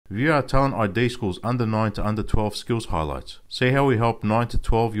View our Talent ID School's under 9 to under 12 skills highlights. See how we help 9 to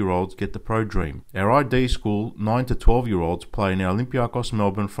 12-year-olds get the pro dream. Our ID School 9 to 12-year-olds play in our Olympiacos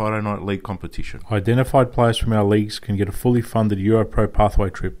Melbourne Friday Night League competition. Identified players from our leagues can get a fully funded Euro Pro pathway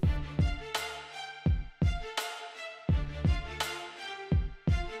trip.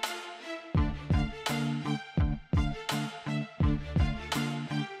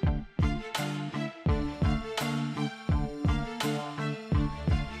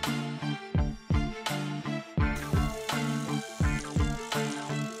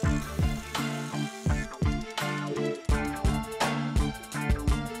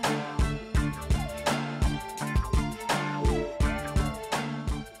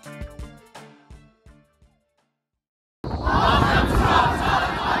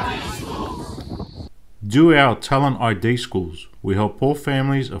 Do our Talent ID Schools. We help poor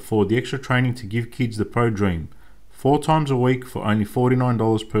families afford the extra training to give kids the pro dream. 4 times a week for only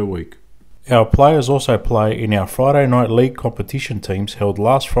 $49 per week. Our players also play in our Friday Night League competition teams held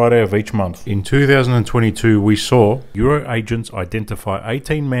last Friday of each month. In 2022 we saw Euro agents identify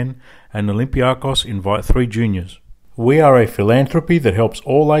 18 men and Olympiacos invite 3 juniors. We are a philanthropy that helps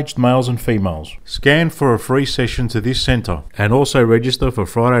all-aged males and females. Scan for a free session to this centre and also register for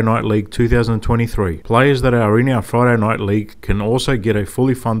Friday Night League 2023. Players that are in our Friday Night League can also get a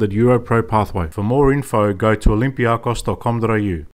fully funded Euro Pro pathway. For more info, go to olympiacos.com.au.